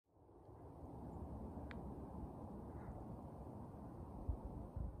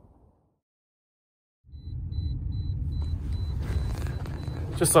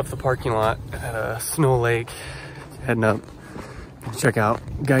Just left the parking lot at Snow Lake, heading up to check out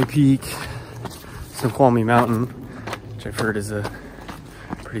Guye Peak, Snoqualmie Mountain, which I've heard is a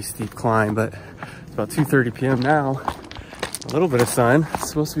pretty steep climb, but it's about 2:30 p.m. now. A little bit of sun. It's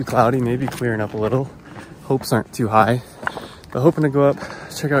supposed to be cloudy, maybe clearing up a little. Hopes aren't too high, but hoping to go up,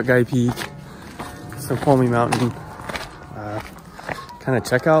 check out Guye Peak, Snoqualmie Mountain, kind of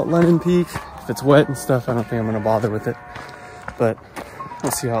check out Lemon Peak. If it's wet and stuff, I don't think I'm gonna bother with it, but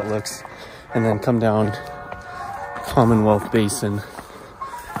we'll see how it looks. And then come down Commonwealth Basin,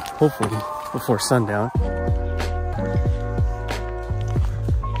 hopefully before sundown.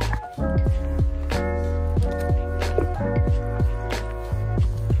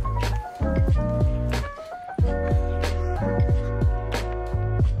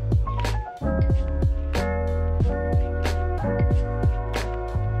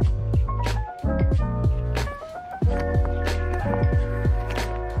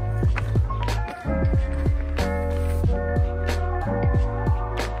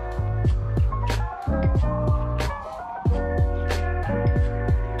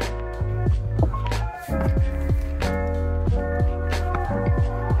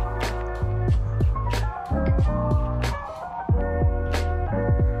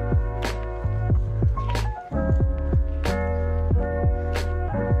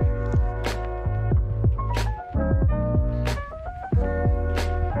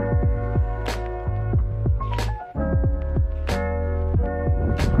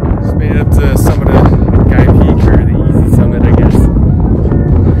 Made it up to summit of Guye Peak, or the easy summit, I guess.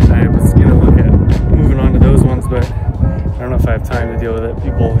 I was gonna look at moving on to those ones, but I don't know if I have time to deal with it.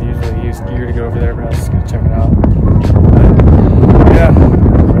 People usually use gear to go over there, but I was just gonna check it out. But yeah,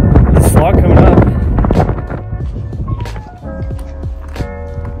 this vlog coming up.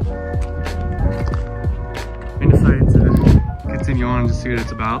 I decided to continue on to see what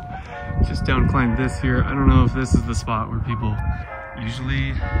it's about. Just down climb this here. I don't know if this is the spot where people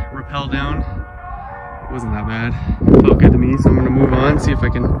usually rappel down. It wasn't that bad. It felt good to me, so I'm gonna move on, see if I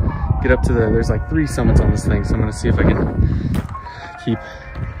can get up to there's like 3 summits on this thing, so I'm gonna see if I can keep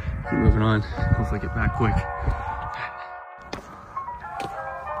moving on. Hopefully get back quick.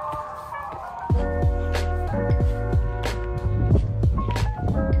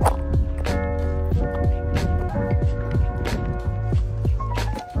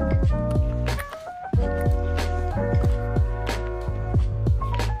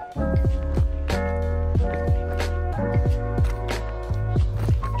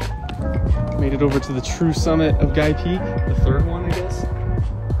 Made it over to the true summit of Guye Peak, the 3rd one, I guess.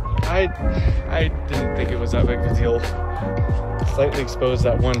 I didn't think it was that big of a deal. Slightly exposed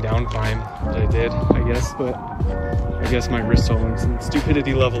that one down climb that I did, I guess, but I guess my risk tolerance and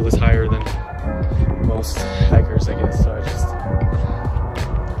stupidity level is higher than most hikers, I guess, so I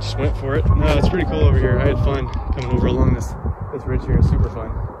just went for it. No, it's pretty cool over here. I had fun coming over along this ridge here. It's super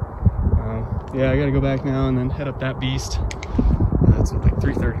fun. Yeah, I gotta go back now and then head up that beast. It's like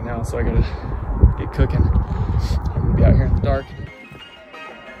 3:30 now, so I gotta get cooking. I'm gonna be out here in the dark.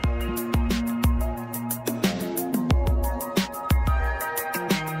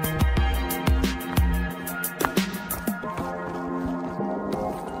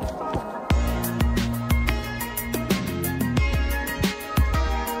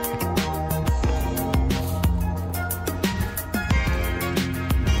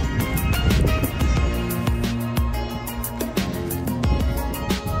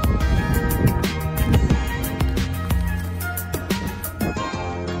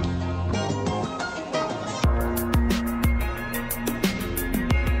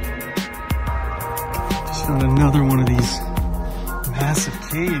 Found another one of these massive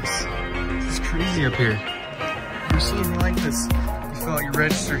caves. This is crazy up here. Never seen anything like this. You fill out your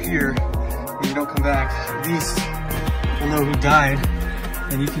register here and you don't come back. At least we'll know who died.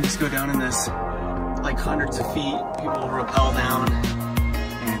 And you can just go down in this like hundreds of feet. People will rappel down.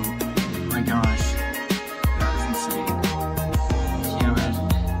 And oh my gosh, that was insane. I can't imagine.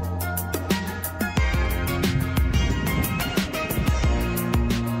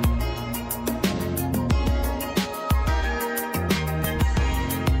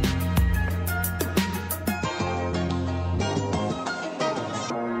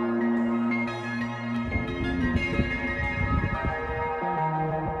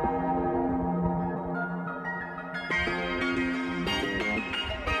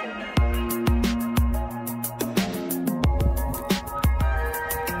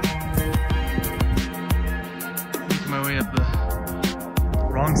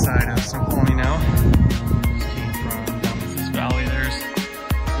 wrong side of Snoqualmie now. Just came from down this valley. There's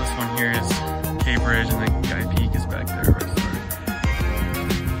this one here is Cave Ridge, and then Guye Peak is back there where I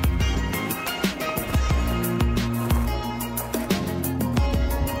started.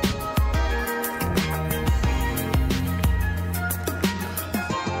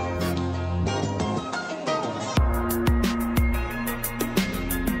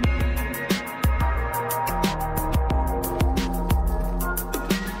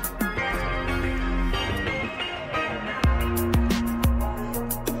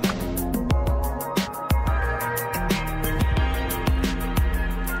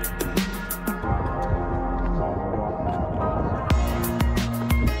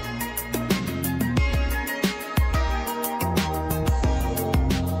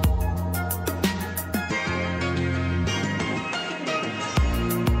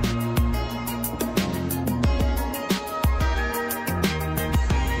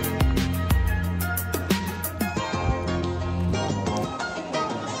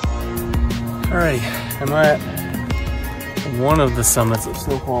 Alrighty, I'm at one of the summits of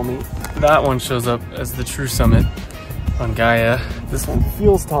Snoqualmie. That one shows up as the true summit on Guye. This one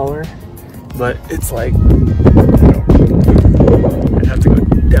feels taller, but it's like, I'd have to go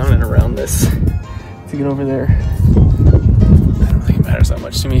down and around this to get over there. I don't think it matters that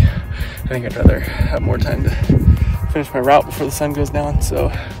much to me. I think I'd rather have more time to finish my route before the sun goes down.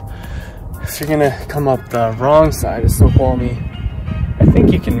 So if you're gonna come up the wrong side of Snoqualmie, I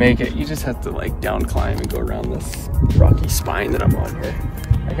think you can make it. You just have to like down climb and go around this rocky spine that I'm on here.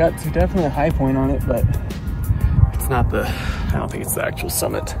 I got to definitely a high point on it, but it's not the, I don't think it's the actual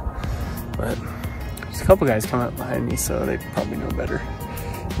summit. But there's a couple guys coming up behind me, so they probably know better.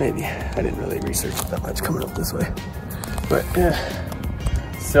 Maybe. I didn't really research it that much coming up this way. But yeah,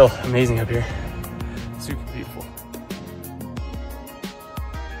 still amazing up here. Super beautiful.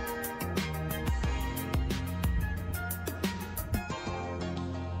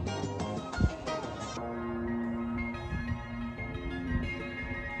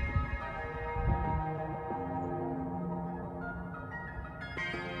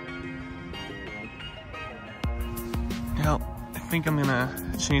 Well, I think I'm gonna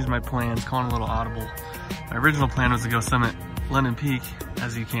change my plans, calling a little audible. My original plan was to go summit London Peak,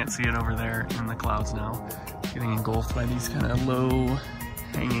 as you can't see it over there in the clouds now. Getting engulfed by these kind of low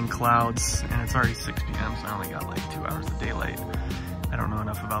hanging clouds, and it's already 6 p.m. so I only got like 2 hours of daylight. I don't know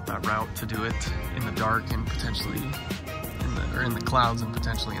enough about that route to do it in the dark and potentially in the clouds and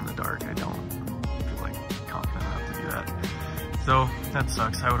potentially in the dark. I don't feel like confident enough to do that. So that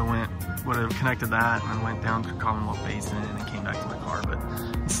sucks. I would have connected that and then went down through Commonwealth Basin and came back to my car. But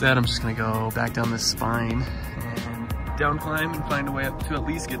instead, I'm just gonna go back down this spine and down climb and find a way up to at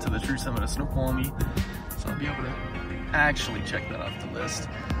least get to the true summit of Snoqualmie. So I'll be able to actually check that off the list.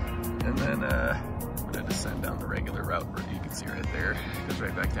 And then I'm gonna descend down the regular route where you can see right there. It goes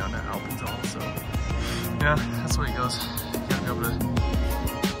right back down to Alpental. So yeah, that's the way it goes. You gotta be able to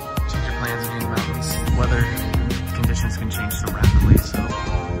change your plans in the mountains. Weather conditions can change so rapidly, so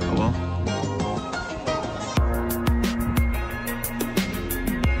oh well.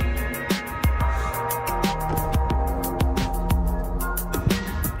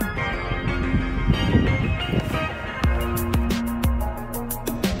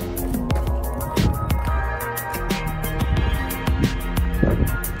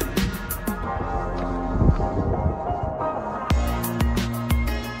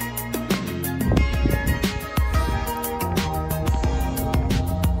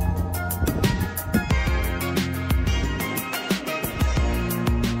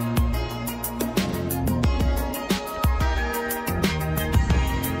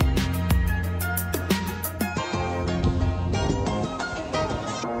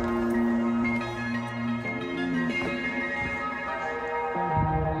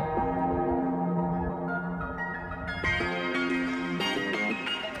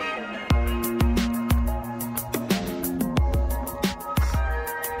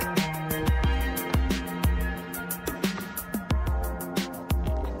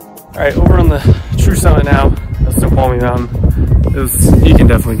 All right, over on the true summit now, of Snoqualmie Mountain. You can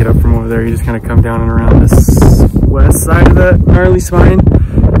definitely get up from over there. You just kind of come down and around this west side of that gnarly spine.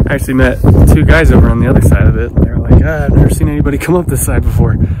 I actually met 2 guys over on the other side of it. They were like, I've never seen anybody come up this side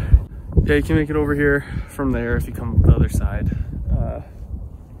before. Yeah, you can make it over here from there if you come up the other side.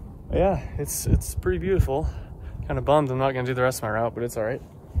 Yeah, it's pretty beautiful. Kind of bummed I'm not gonna do the rest of my route, but it's all right.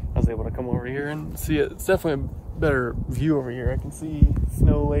 I was able to come over here and see it. It's definitely a better view over here. I can see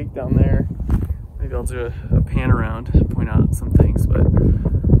Snow Lake down there. Maybe I'll do a pan around and point out some things, but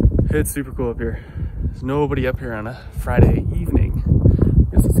it's super cool up here. There's nobody up here on a Friday evening.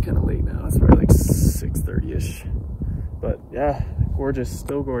 I guess it's kind of late now. It's probably like 6:30-ish. But yeah, gorgeous,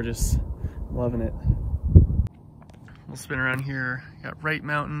 still gorgeous. Loving it. We'll spin around here. Got Wright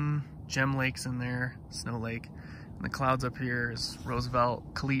Mountain, Gem Lakes in there, Snow Lake. And the clouds up here is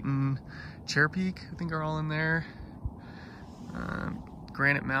Roosevelt, Caleton, Chair Peak, I think are all in there.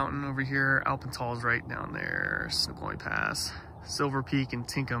 Granite Mountain over here, Alpental is right down there, Snoqualmie Pass. Silver Peak and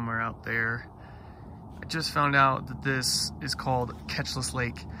Tinkham are out there. I just found out that this is called Catchless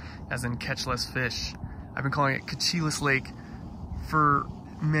Lake, as in catch less fish. I've been calling it Catchless Lake for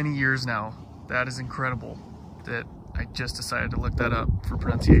many years now. That is incredible that I just decided to look that up for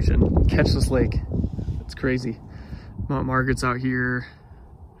pronunciation. Catchless Lake, it's crazy. Mount Margaret's out here.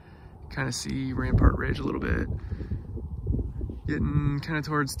 Kind of see Rampart Ridge a little bit. Getting kind of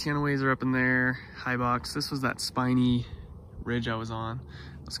towards Tianaways are up in there. High Box, this was that spiny ridge I was on.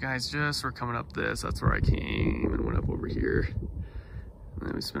 Those guys just were coming up this. That's where I came and went up over here. And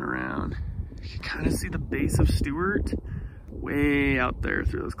then we spin around. You can kind of see the base of Stewart way out there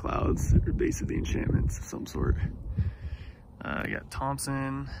through those clouds at the base of the enchantments of some sort. You got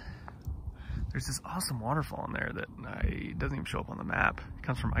Thompson. There's this awesome waterfall in there that it doesn't even show up on the map. It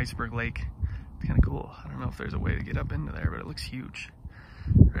comes from Iceberg Lake. It's kind of cool. I don't know if there's a way to get up into there, but it looks huge.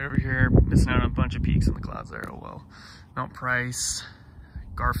 Right over here, missing out on a bunch of peaks in the clouds there. Oh well. Mount Price,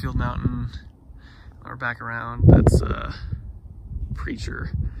 Garfield Mountain. We're back around. That's Preacher.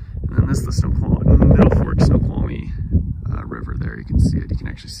 And then this is the Middle Fork Snoqualmie River there. You can see it. You can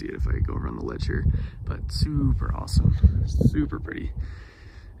actually see it if I go over on the ledge here. But super awesome. Super pretty.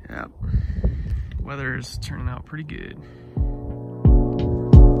 Yeah. Weather's turning out pretty good.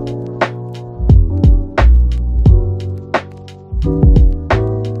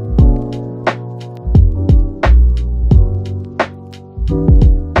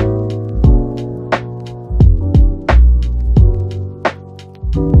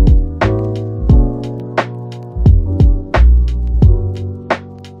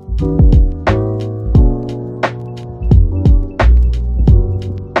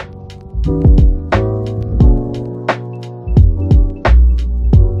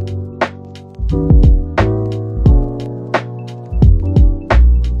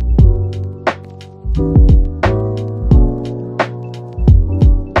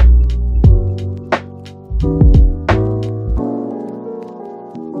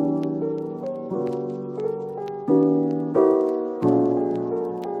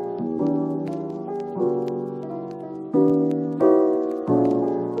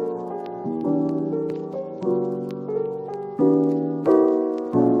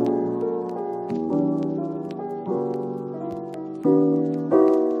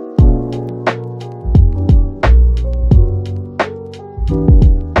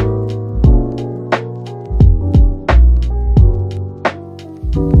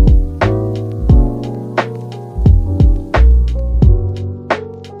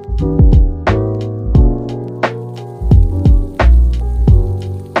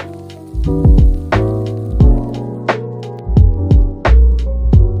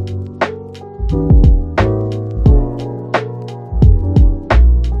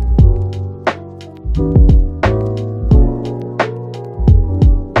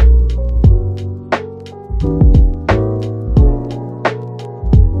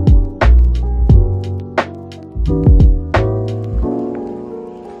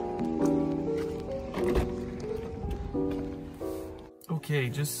 Okay,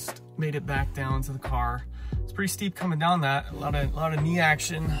 just made it back down to the car. It's pretty steep coming down that. A lot of knee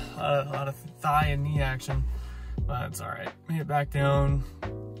action, a lot of thigh and knee action, but it's all right. Made it back down.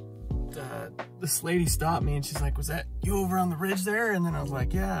 This lady stopped me and she's like, "Was that you over on the ridge there?" And then I was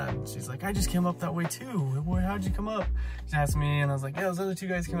like, "Yeah." And she's like, "I just came up that way too. Boy, how'd you come up?" She asked me, and I was like, "Yeah, those other two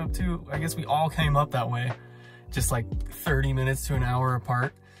guys came up too." I guess we all came up that way, just like 30 minutes to an hour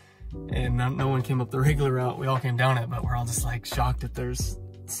apart. And no one came up the regular route. We all came down it, but we're all just like shocked that there's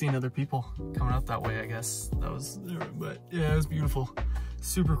seeing other people coming up that way. I guess that was, but yeah, it was beautiful.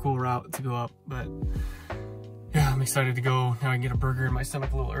 Super cool route to go up. But yeah, I'm excited to go. Now I can get a burger in my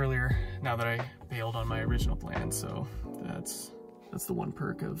stomach a little earlier now that I bailed on my original plan. So that's the one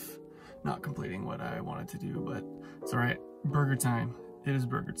perk of not completing what I wanted to do, but it's all right. Burger time. It is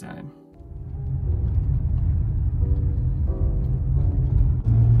burger time.